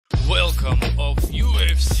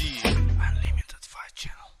UFC Unlimited Fight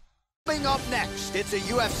Channel. Coming up next, it's a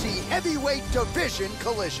UFC heavyweight division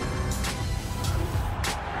collision.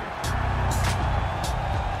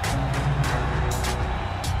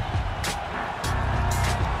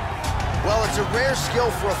 Well, it's a rare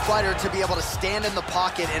skill for a fighter to be able to stand in the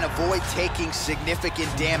pocket and avoid taking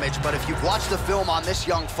significant damage. But if you've watched the film on this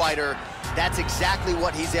young fighter, that's exactly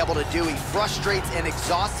what he's able to do. He frustrates and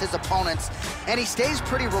exhausts his opponents, and he stays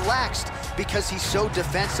pretty relaxed because he's so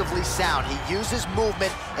defensively sound. He uses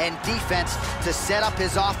movement and defense to set up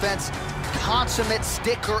his offense. Consummate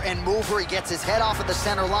sticker and mover. He gets his head off at the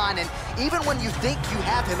center line, and even when you think you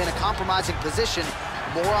have him in a compromising position,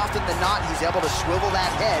 more often than not, he's able to swivel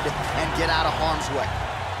that head and get out of harm's way.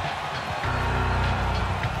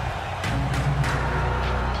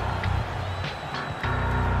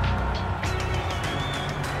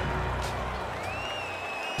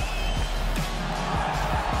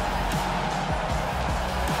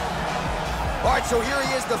 All right, so here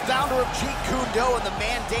he is, the founder of Jeet Kune Do and the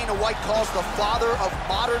man Dana White calls the father of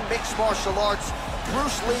modern mixed martial arts.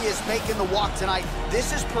 Bruce Lee is making the walk tonight.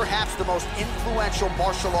 This is perhaps the most influential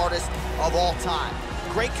martial artist of all time.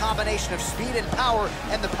 Great combination of speed and power,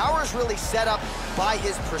 and the power is really set up by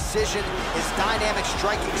his precision, his dynamic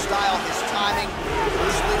striking style, his timing.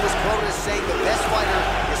 Bruce Lee was quoted as saying the best fighter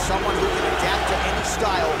is someone who can adapt to any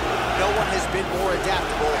style. No one has been more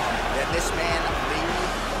adaptable than this man, Lee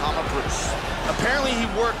Bruce. Apparently he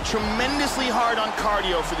worked tremendously hard on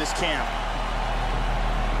cardio for this camp.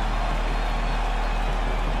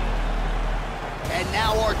 And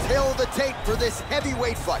now our tail of the tape for this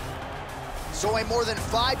heavyweight fight. So a more than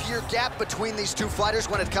 5-year gap between these two fighters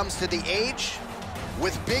when it comes to the age,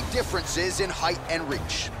 with big differences in height and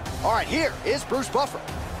reach. All right, here is Bruce Buffer.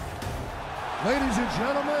 Ladies and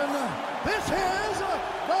gentlemen, this is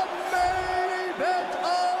the main event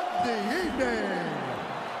of the evening.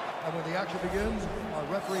 And when the action begins, our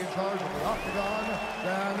referee in charge of the octagon,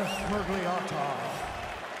 Dan Mergliata.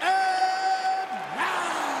 And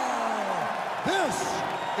now, this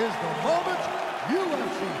is the moment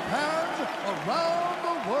UFC fans around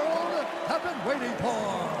the world have been waiting for.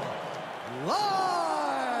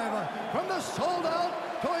 Live from the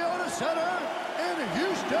sold-out Toyota Center in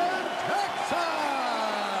Houston, Texas.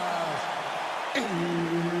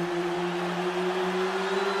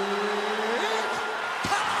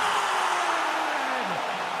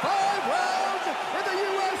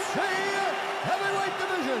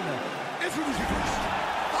 Introducing first,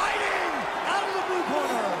 fighting out of the blue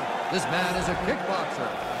corner. This man is a kickboxer,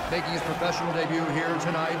 making his professional debut here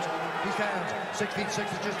tonight. He stands 6 feet 6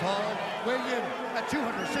 inches tall, weighing in at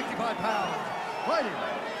 265 pounds. Fighting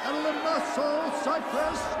out of Limassol,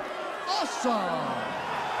 Cyprus, Awesome.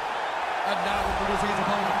 And now introducing his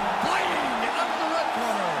opponent, fighting out of the red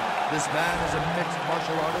corner. This man is a mixed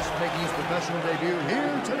martial artist, making his professional debut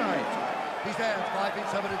here tonight. He stands 5 feet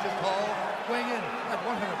 7 inches tall, weighing in at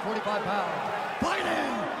 145 pounds.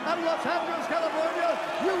 Fighting out of Los Angeles, California,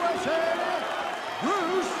 USA,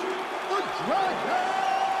 Bruce the Dragon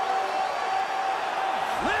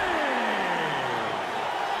Lee!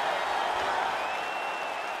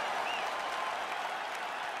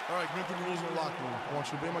 All right, commit to the rules in the locker room. I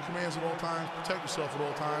want you to obey my commands at all times, protect yourself at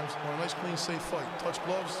all times. I want a nice, clean, safe fight. Touch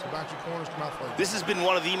gloves, back your corners, come out fight. This has been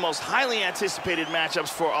one of the most highly anticipated matchups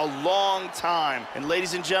for a long time. And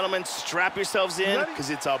ladies and gentlemen, strap yourselves in, because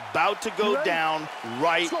it's about to go down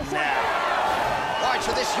right now. All right,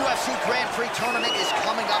 so this UFC Grand Prix tournament is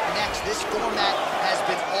coming up next. This format has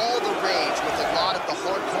been all the rage with a lot of the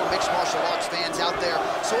hardcore mixed martial arts fans out there.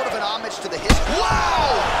 Sort of an homage to the history.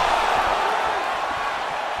 Wow!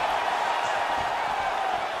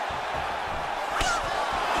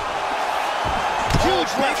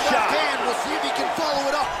 Huge left shot. Hand. We'll see if he can follow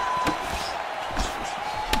it up.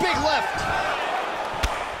 Big left.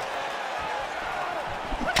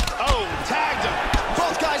 Oh, tagged him.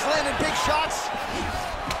 Both guys landing big shots.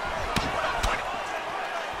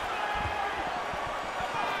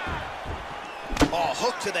 Oh,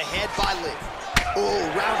 hook to the head by Lee. Oh,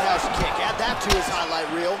 roundhouse kick. Add that to his highlight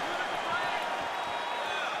reel.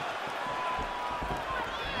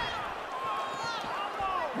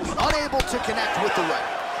 Unable to connect with the right.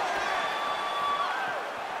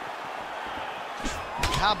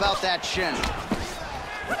 How about that shin?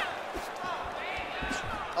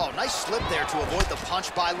 Oh, nice slip there to avoid the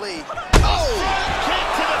punch by Lee. Oh! Kick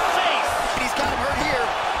to the face! He's got him hurt here.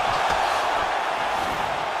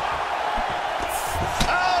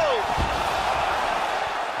 Oh!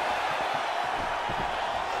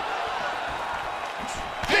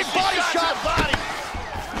 Big body shot! Body.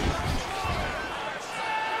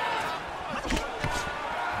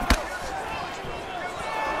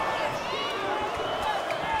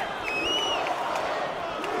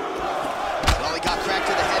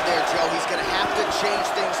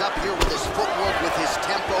 up here with his footwork, with his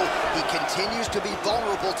tempo. He continues to be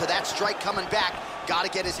vulnerable to that strike coming back. Got to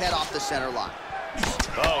get his head off the center line.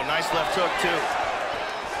 Oh, nice left hook, too.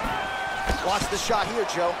 Watch the shot here,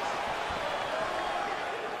 Joe.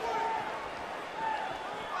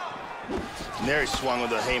 And there he swung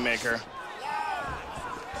with a haymaker.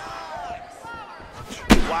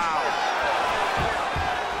 Wow.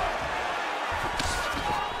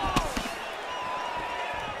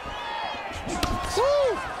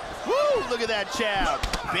 Woo! Woo! Look at that jab.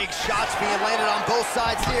 Big shots being landed on both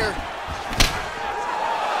sides here.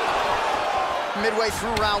 Midway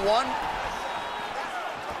through round one.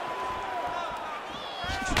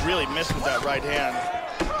 Really missed with that right hand.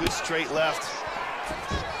 Good straight left.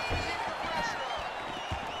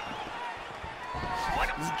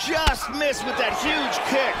 Just missed with that huge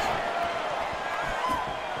kick.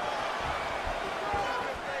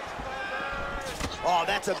 Oh,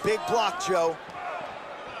 that's a big block, Joe.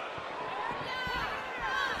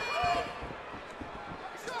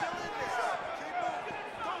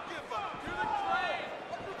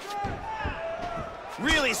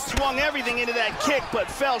 Really swung everything into that kick, but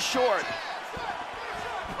fell short.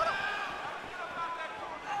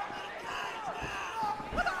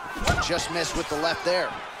 Just missed with the left there.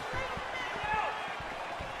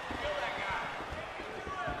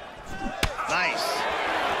 Nice.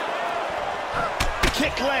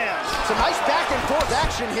 Kick lands. Some nice back and forth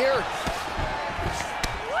action here.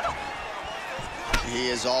 He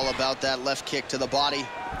is all about that left kick to the body.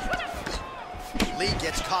 Lee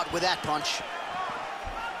gets caught with that punch.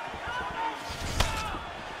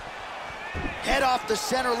 Head off the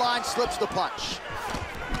center line, slips the punch.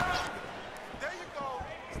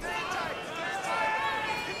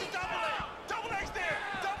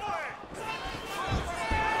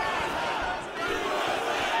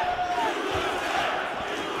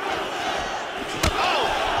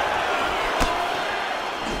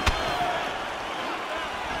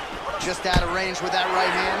 Just out of range with that right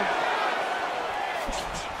hand.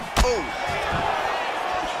 Oh.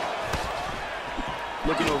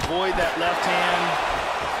 Looking to avoid that left hand.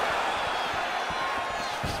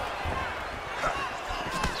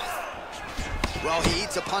 Well, he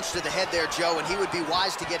eats a punch to the head there, Joe, and he would be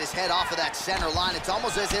wise to get his head off of that center line. It's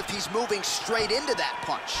almost as if he's moving straight into that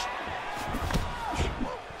punch.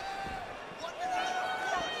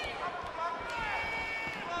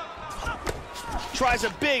 Tries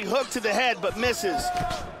a big hook to the head, but misses.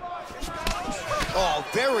 Oh,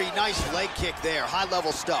 very nice leg kick there.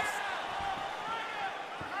 High-level stuff.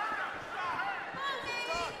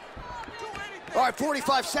 All right,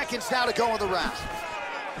 45 seconds now to go in the round.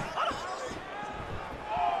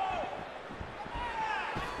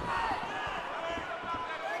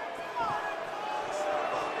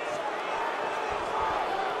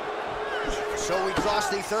 So we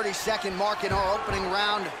crossed the 30-second mark in our opening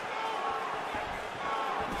round.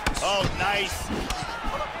 Oh, nice.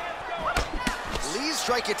 Lee's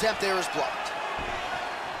strike attempt there is blocked.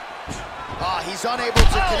 Ah, he's unable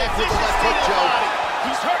to connect with the left hook, Joe.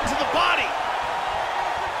 He's hurt to the body.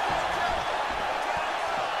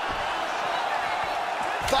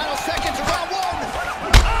 Final seconds of round one.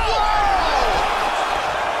 Oh!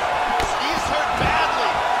 He's hurt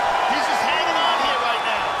badly. He's just hanging on here right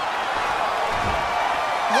now.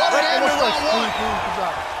 What an end to round one.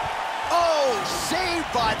 Oh, saved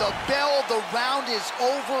by the bell. The round is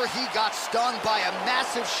over. He got stung by a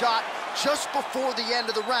massive shot just before the end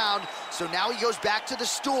of the round. So now he goes back to the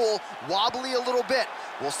stool, wobbly a little bit.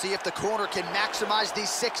 We'll see if the corner can maximize these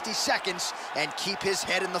 60 seconds and keep his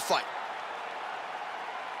head in the fight.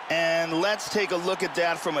 And let's take a look at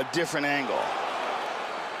that from a different angle.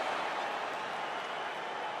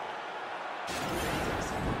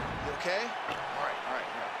 You okay? All right.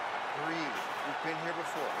 Breathe. We've been here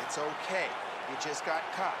before. It's okay. You just got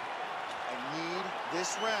caught. I need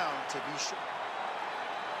this round to be sure.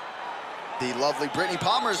 The lovely Brittany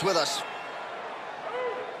Palmer is with us.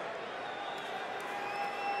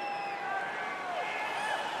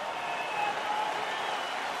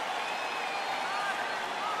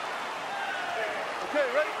 Okay,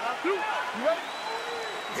 ready? Round two. You ready?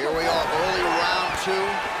 Here we are, early round two.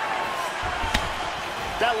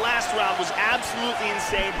 That last round was absolutely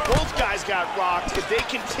insane. Both guys got rocked. If they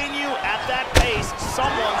continue at that pace,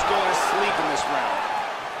 someone's going to sleep in this round.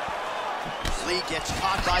 Lee gets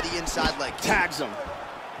caught by the inside leg. Tags him.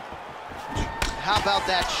 How about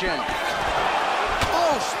that shin?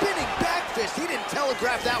 Oh, spinning back fist. He didn't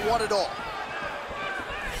telegraph that one at all.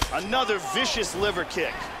 Another vicious liver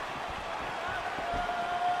kick.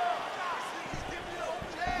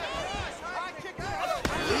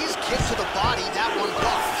 Lee's kick to the body, that one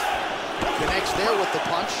blocked. Connects there with the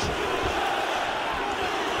punch.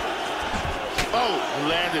 Oh,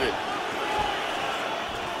 landed it.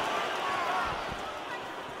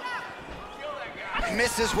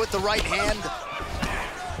 Misses with the right hand.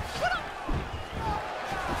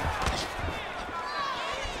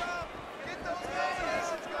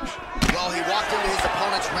 Well, he walked into his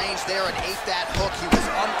opponent's range there and ate that hook. He was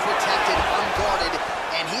unprotected, unguarded,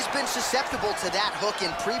 and he's been susceptible to that hook in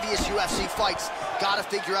previous UFC fights. Got to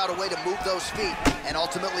figure out a way to move those feet and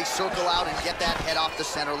ultimately circle out and get that head off the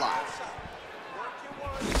center line.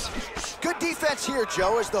 Good defense here,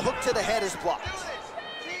 Joe, as the hook to the head is blocked.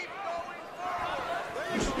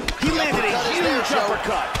 He landed a huge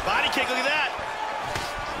uppercut. Body kick, look at that.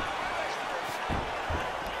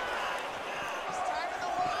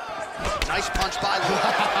 Nice punch by Lee.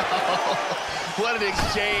 What an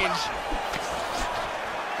exchange.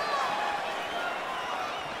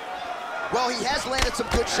 Well, he has landed some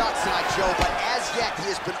good shots tonight, Joe, but as yet, he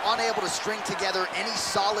has been unable to string together any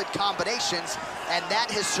solid combinations, and that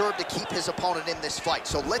has served to keep his opponent in this fight.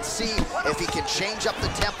 So let's see if he can change up the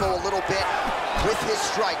tempo a little bit with his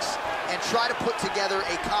strikes and try to put together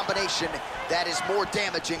a combination that is more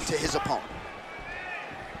damaging to his opponent.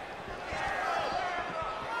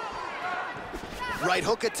 Right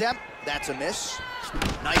hook attempt, that's a miss.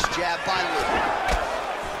 Nice jab by Lee.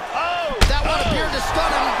 Oh! That one appeared to stun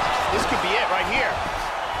him. This could be it right here.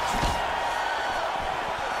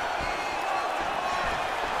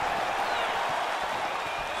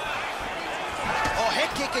 Oh, head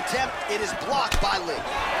kick attempt, it is blocked by Lee.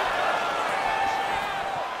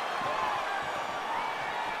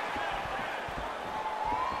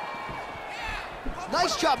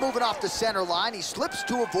 Nice job moving off the center line. He slips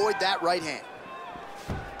to avoid that right hand.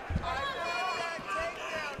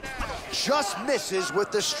 Just misses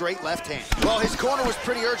with the straight left hand. Well, his corner was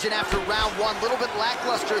pretty urgent after round one. A little bit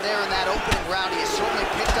lackluster there in that opening round. He has certainly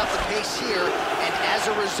picked up the pace here, and as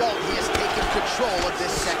a result, he has taken control of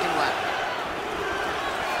this second round.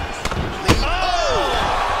 Lee, oh!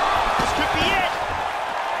 This could be it.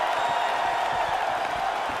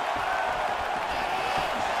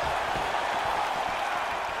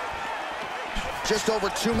 Just over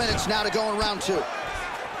 2 minutes now to go in round two.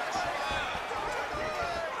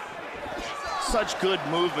 Such good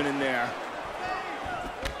movement in there.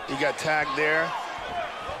 He got tagged there.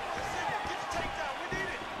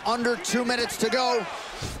 Under 2 minutes to go.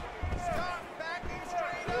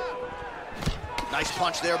 Nice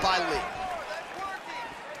punch there by Lee.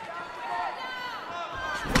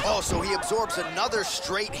 Oh, so he absorbs another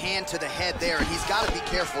straight hand to the head there, and he's got to be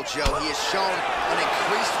careful, Joe. He has shown an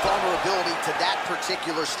increased vulnerability to that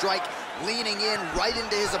particular strike, leaning in right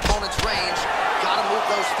into his opponent's range. Got to move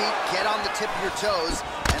those feet, get on the tip of your toes,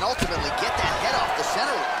 and ultimately get that head off the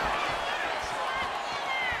center line.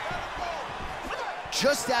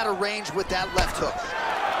 Just out of range with that left hook.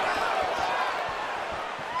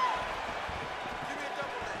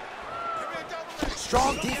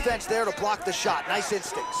 Strong defense there to block the shot. Nice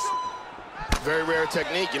instincts. Very rare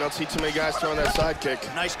technique. You don't see too many guys throwing that side kick.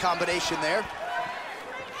 Nice combination there.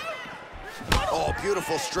 Oh,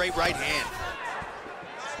 beautiful straight right hand.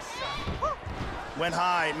 Went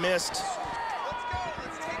high, missed.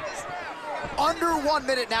 Under 1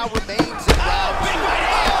 minute now remains in round two. Big right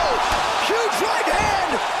hand. Oh, huge right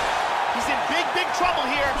hand. He's in big, big trouble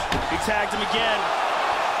here. He tagged him again.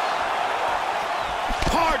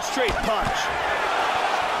 Hard straight punch.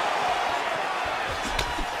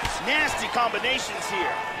 Nasty combinations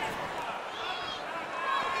here.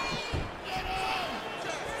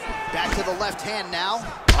 Back to the left hand now.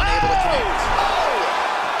 Unable to connect. Oh!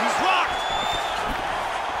 He's rocked.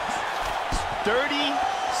 30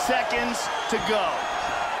 seconds to go.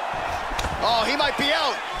 Oh, he might be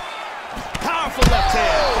out. Powerful left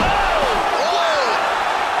hand. Oh! Oh!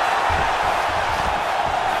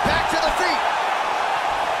 Back to the feet.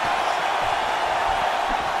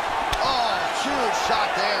 Oh, huge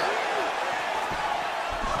shot there.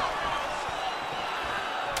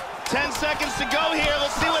 10 seconds to go here.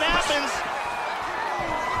 Let's see what happens.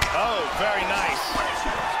 Oh, very nice.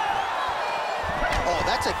 Oh,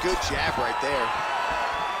 that's a good jab right there.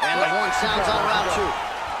 And the horn sounds on round two.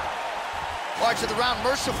 All right, so the round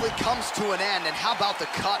mercifully comes to an end, and how about the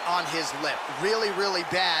cut on his lip? Really, really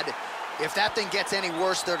bad. If that thing gets any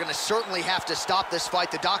worse, they're gonna certainly have to stop this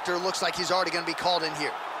fight. The doctor looks like he's already gonna be called in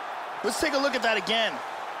here. Let's take a look at that again.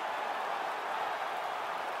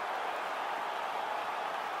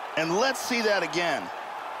 And let's see that again.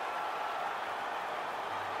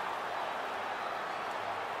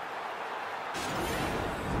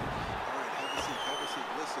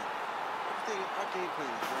 Listen, everything, our game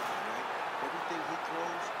plan is working, right? Everything he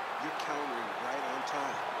throws, You're countering right on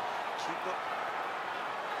time. Keep up.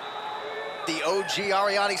 The OG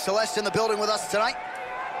Ariane Celeste in the building with us tonight.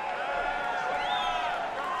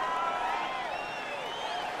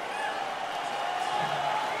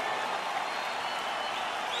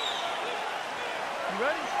 You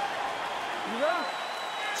ready? You ready?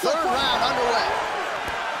 Third round underway.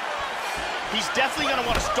 He's definitely going to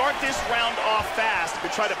want to start this round off fast,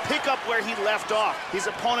 but try to pick up where he left off. His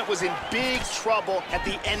opponent was in big trouble at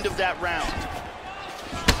the end of that round.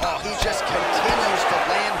 Oh, he just continues to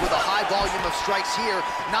land with a high volume of strikes here,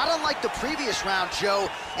 not unlike the previous round, Joe,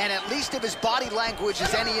 and at least if his body language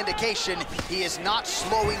is any indication, he is not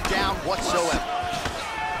slowing down whatsoever.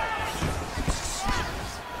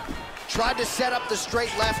 Tried to set up the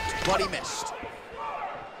straight left, but he missed.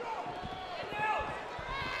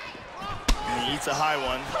 And he eats a high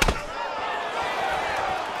one.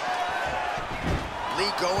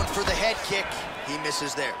 Lee going for the head kick. He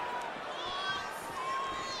misses there.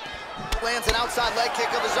 Lands an outside leg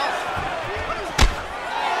kick of his own.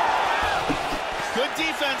 Good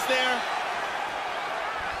defense there.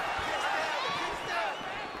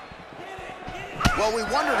 Well, we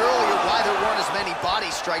wondered earlier why there weren't as many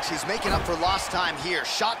body strikes. He's making up for lost time here.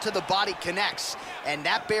 Shot to the body connects, and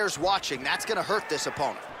that bears watching. That's going to hurt this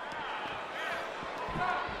opponent.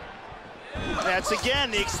 That's,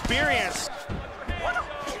 again, the experience.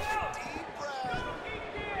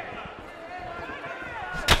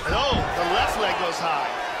 Oh, the left leg goes high.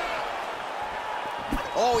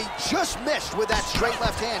 Oh, he just missed with that straight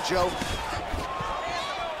left hand, Joe.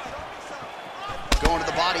 Going to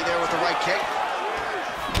the body there with the right kick.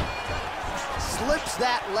 Slips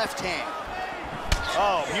that left hand.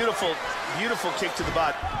 Oh, beautiful, beautiful kick to the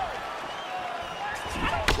butt.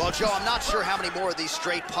 Well, Joe, I'm not sure how many more of these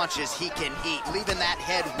straight punches he can eat, leaving that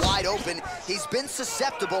head wide open. He's been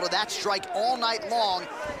susceptible to that strike all night long,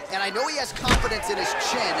 and I know he has confidence in his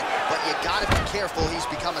chin, but you gotta be careful. He's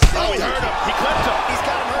become a Oh, he hurt him. He clipped him. He's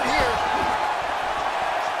got him hurt here.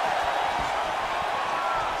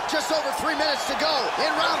 Just over 3 minutes to go in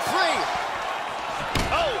round 3.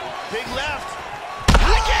 Oh, big left.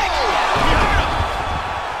 High kick! He hurt him.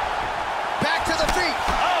 Back to the feet.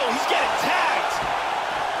 Oh, he's getting tagged.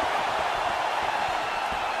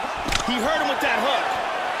 He hurt him with that hook.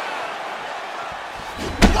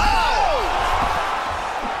 Whoa!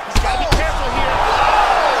 He's got to be careful here.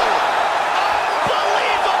 Whoa!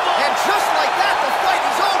 Unbelievable! And just like that, the fight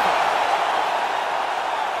is over.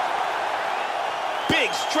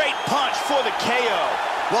 Big straight punch for the KO.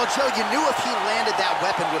 Well, Joe, you knew if he landed that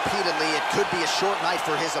weapon repeatedly, it could be a short night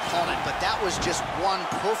for his opponent, but that was just one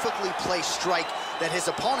perfectly placed strike that his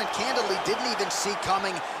opponent candidly didn't even see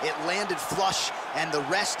coming. It landed flush, and the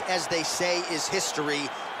rest, as they say, is history.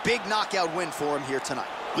 Big knockout win for him here tonight.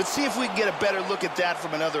 Let's see if we can get a better look at that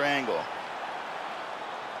from another angle.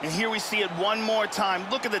 And here we see it one more time.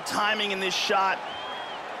 Look at the timing in this shot.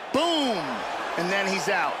 Boom! And then he's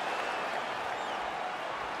out.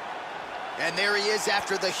 And there he is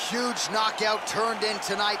after the huge knockout turned in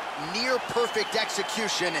tonight. Near perfect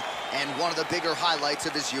execution and one of the bigger highlights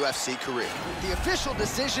of his UFC career. The official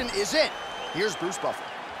decision is in. Here's Bruce Buffer.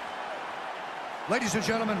 Ladies and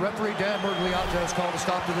gentlemen, referee Dan Bergliata has called a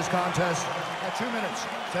stop to this contest at 2 minutes,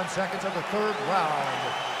 10 seconds of the third round.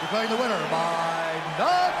 Declaring the winner by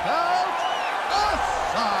knockout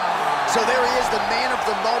aside. So there he is, the man of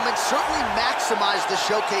the moment. Certainly maximized the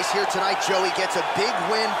showcase here tonight, Joey. Gets a big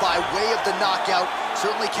win by way of the knockout.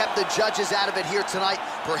 Certainly kept the judges out of it here tonight.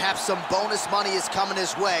 Perhaps some bonus money is coming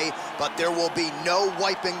his way, but there will be no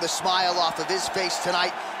wiping the smile off of his face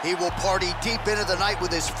tonight. He will party deep into the night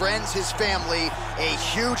with his friends, his family. A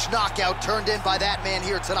huge knockout turned in by that man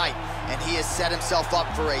here tonight, and he has set himself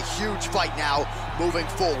up for a huge fight now moving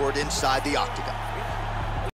forward inside the octagon.